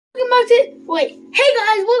Hey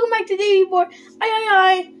guys, welcome back to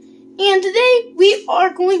DavidE.BowyerIII. And today we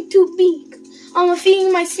are going to be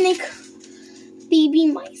feeding my snake baby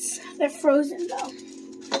mice. They're frozen though.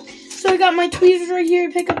 So I got my tweezers right here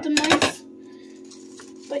to pick up the mice.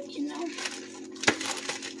 But you know,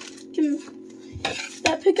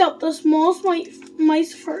 gotta pick out the smallest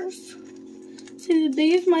mice first. See, the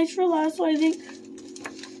biggest mice for last, so I think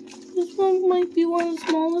this one might be one of the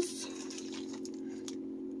smallest.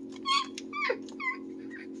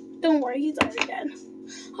 Don't worry, he's already dead.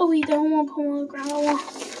 Oh, we don't want to put him on the ground. I want to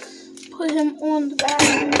put him on the bag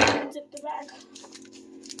and zip the bag.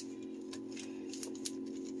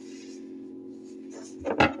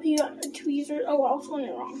 You got the tweezers. Oh, I was holding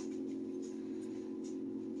it wrong.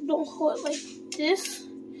 Don't hold it like this.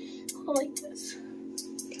 Hold it like this.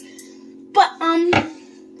 But,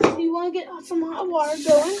 if you want to get some hot water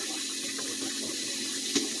going,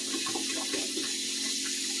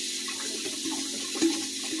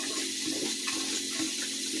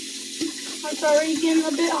 it's already getting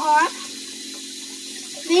a bit hot.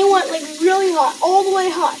 They want like really hot, all the way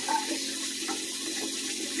hot, guys.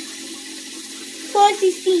 So I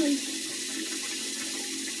see steam.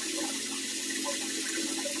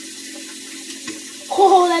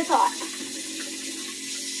 Oh, that's hot.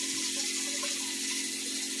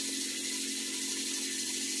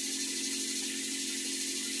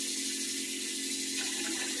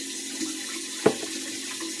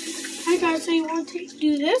 Alright guys, so you want to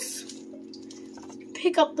do this.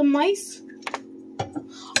 Pick up the mice.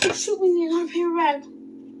 Oh shoot, we need another paper bag.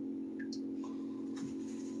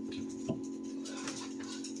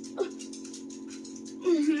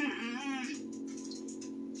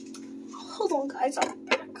 Hold on guys, I'll be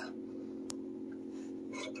back.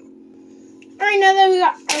 Alright, now that we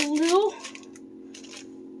got our little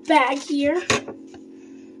bag here,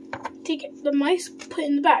 take the mice, put it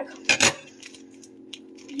in the bag.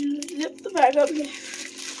 You zip the bag up here.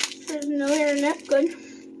 There's no hair in it. Good.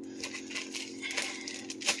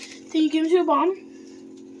 Then you give it to a bomb.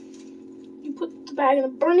 You put the bag in the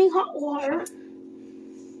burning hot water.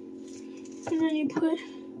 And then you put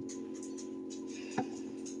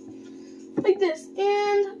like this.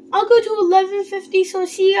 And I'll go to 11:50, so I'll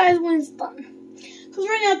see you guys when it's done. Because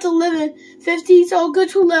right now it's 11:50, so I'll go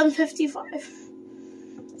to 11:55.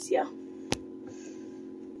 So yeah.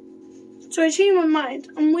 So I changed my mind.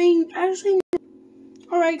 I'm waiting. Actually.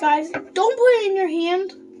 Alright guys, don't put it in your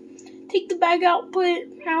hand. Take the bag out, put it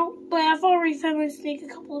out. But I've already fed my snake a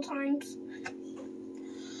couple of times.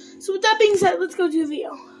 So with that being said, let's go to the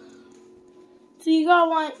video. So you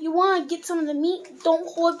want to get some of the meat. Don't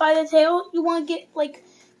hold it by the tail. You want to get like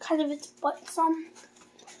kind of its butt some.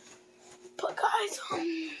 But guys,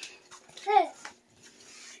 hey,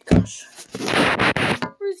 gosh,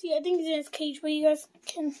 where is he? I think he's in his cage, but you guys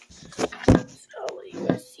can. Oh, you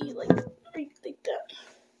guys see like that.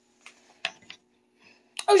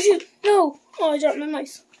 Oh shoot, no! Oh, I dropped my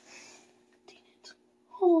mice. Dang it.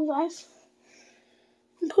 Hold on, guys.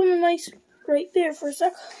 I'm putting my mice right there for a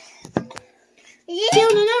sec. Yeah,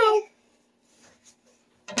 no.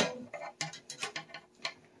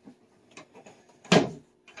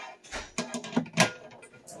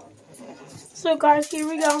 So guys, here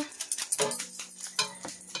we go.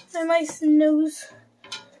 My mice knows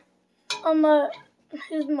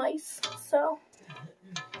his mice, so.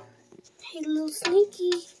 Hey, little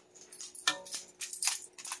sneaky.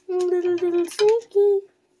 Little sneaky.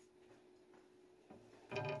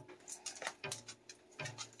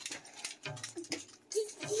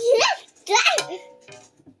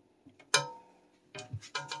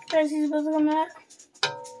 Guys, he's supposed to come out.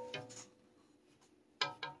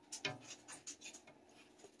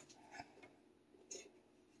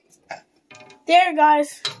 There,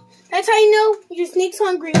 guys. That's how you know your snake's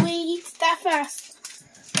hungry when he eats that fast.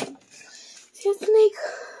 See a snake?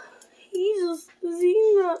 He's just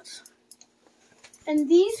eating nuts. And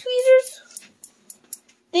these tweezers,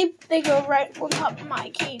 they go right on top of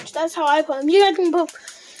my cage. That's how I put them. You guys can put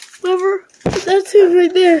whatever. That's it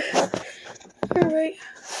right there. Alright.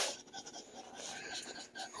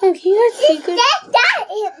 Oh, can you guys see good?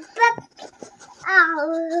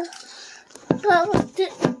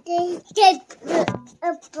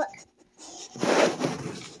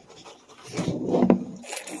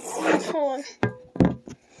 Hold on.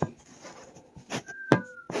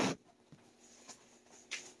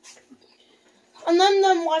 And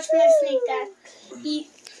then watch my snake dad eat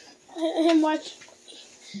him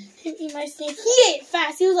eat my snake. He ate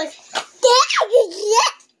fast. He was like,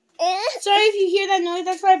 sorry if you hear that noise.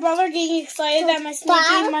 That's my brother getting excited that my snake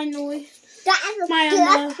ate my noise.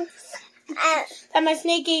 That my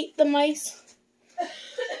snake ate the mice.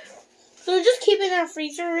 So we just keep it in our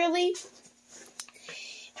freezer, really.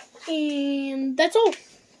 And that's all.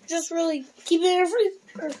 Just really keep it in our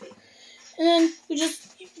freezer. And then we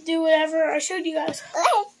just do whatever I showed you guys.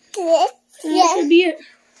 And that should be it.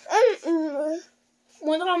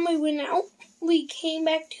 One time we went out, we came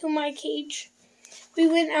back to my cage. We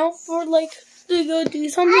went out for to go do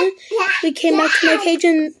something. We came back to my cage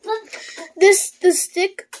and the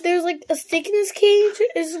stick, there's a stick in this cage.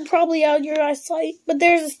 It's probably out of your eyesight, but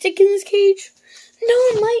there's a stick in this cage. No,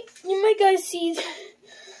 you might guys see a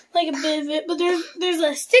bit of it, but there's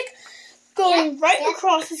a stick going right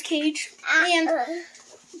across his cage, and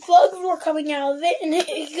bugs were coming out of it, and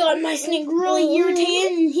it got my snake really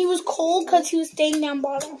irritated, and he was cold because he was staying down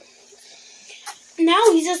bottom.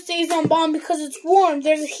 Now he just stays on bottom because it's warm.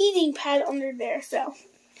 There's a heating pad under there, so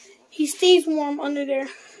he stays warm under there.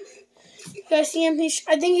 You guys see him?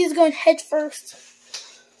 I think he's going head first.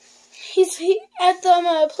 At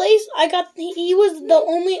the place I got. He was the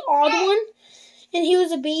only odd one, and he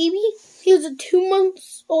was a baby. He was 2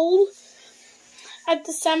 months old at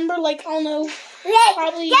December, I don't know,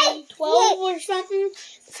 probably 12 or something.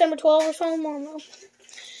 December 12 or something. I don't know.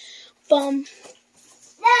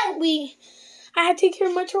 I had to take care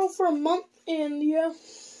of my turtle for a month, and yeah.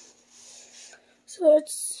 So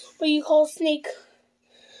it's what you call a snake.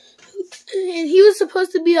 And he was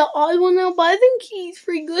supposed to be an odd one now, but I think he's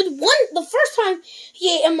pretty good. The first time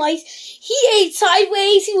he ate a mice, he ate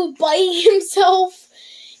sideways, he was biting himself,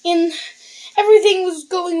 and everything was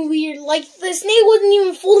going weird. The snake wasn't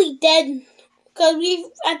even fully dead, because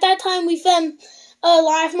at that time we fed him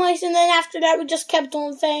live mice, and then after that we just kept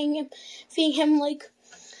on feeding him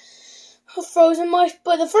frozen mice.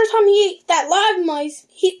 But the first time he ate that live mice,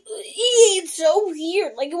 he ate so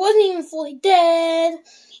weird. It wasn't even fully dead,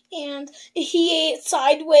 and he ate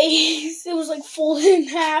sideways. It was folded in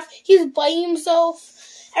half. He was biting himself.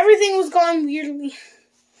 Everything was gone weirdly.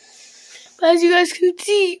 But as you guys can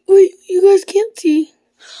see, wait, you guys can't see.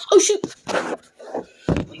 Oh shoot!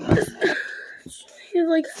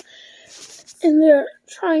 He's in there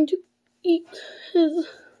trying to eat his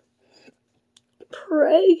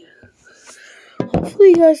prey. Hopefully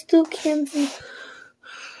you guys still can see.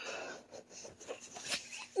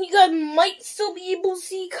 You guys might still be able to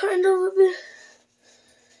see kind of a bit.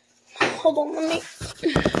 Hold on, let me.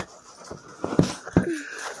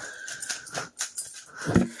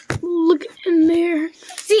 Look in there.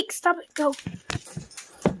 Zeke, stop it, go.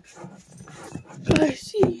 I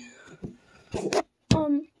see.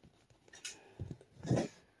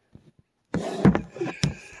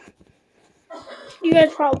 You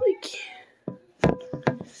guys probably can't.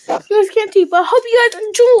 You guys can't see, but I hope you guys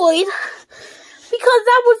enjoyed, because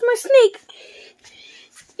that was my snake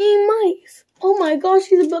eating mice. Oh my gosh,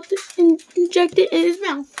 he's about to inject it in his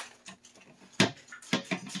mouth.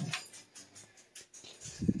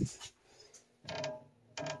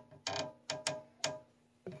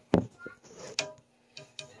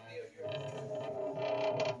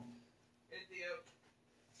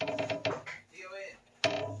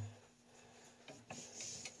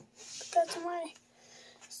 That's my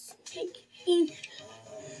snake eating.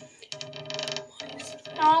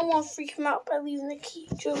 I don't want to freak him out by leaving the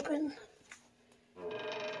cage open.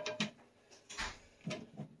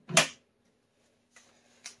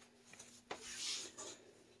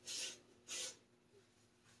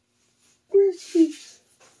 Where is he?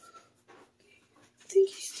 I think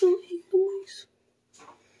he's still eating the mice.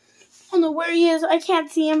 I don't know where he is. I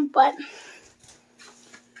can't see him, but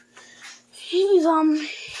he's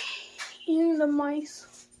eating the mice.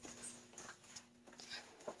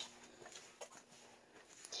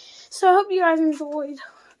 So I hope you guys enjoyed.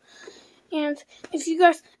 And if you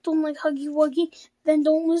guys don't like Huggy Wuggy, then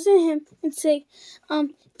don't listen to him and say,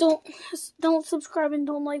 don't subscribe and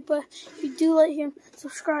don't like. But if you do like him,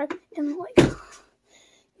 subscribe and like.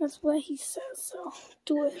 That's what he says. So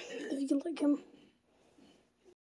do it if you like him.